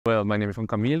Well, my name is Juan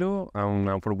Camilo, and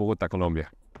I'm from Bogota, Colombia.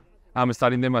 I'm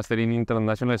studying the Master in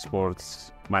International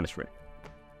Sports Management.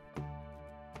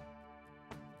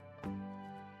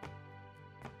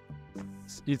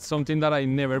 It's something that I've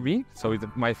never been, so it's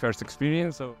my first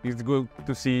experience. So it's good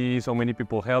to see so many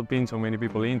people helping, so many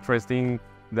people interesting,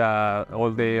 that all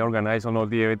the organization, all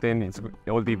the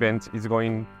events is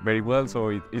going very well.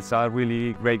 So it's a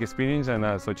really great experience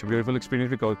and such a beautiful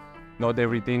experience, because not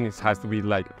everything has to be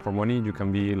like for money. You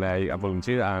can be like a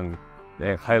volunteer and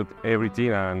help everything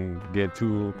and get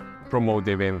to promote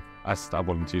the event as a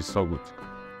volunteer. So good.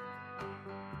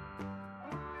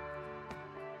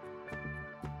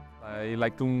 I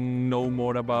like to know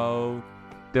more about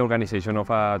the organization of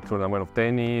a tournament of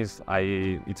tennis.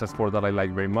 It's a sport that I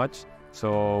like very much.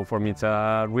 So for me, it's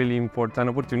a really important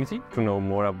opportunity to know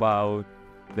more about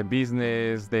the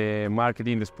business, the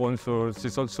marketing, the sponsors.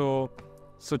 It's also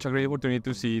such a great opportunity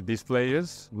to see these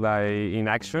players like in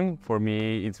action. For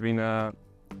me, it's been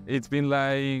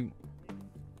like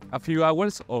a few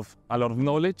hours of a lot of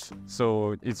knowledge.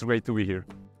 So it's great to be here.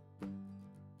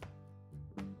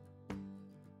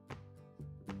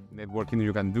 Networking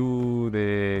you can do,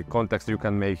 the contacts you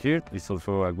can make here is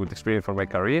also a good experience for my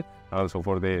career, and also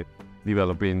for the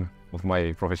developing of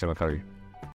my professional career.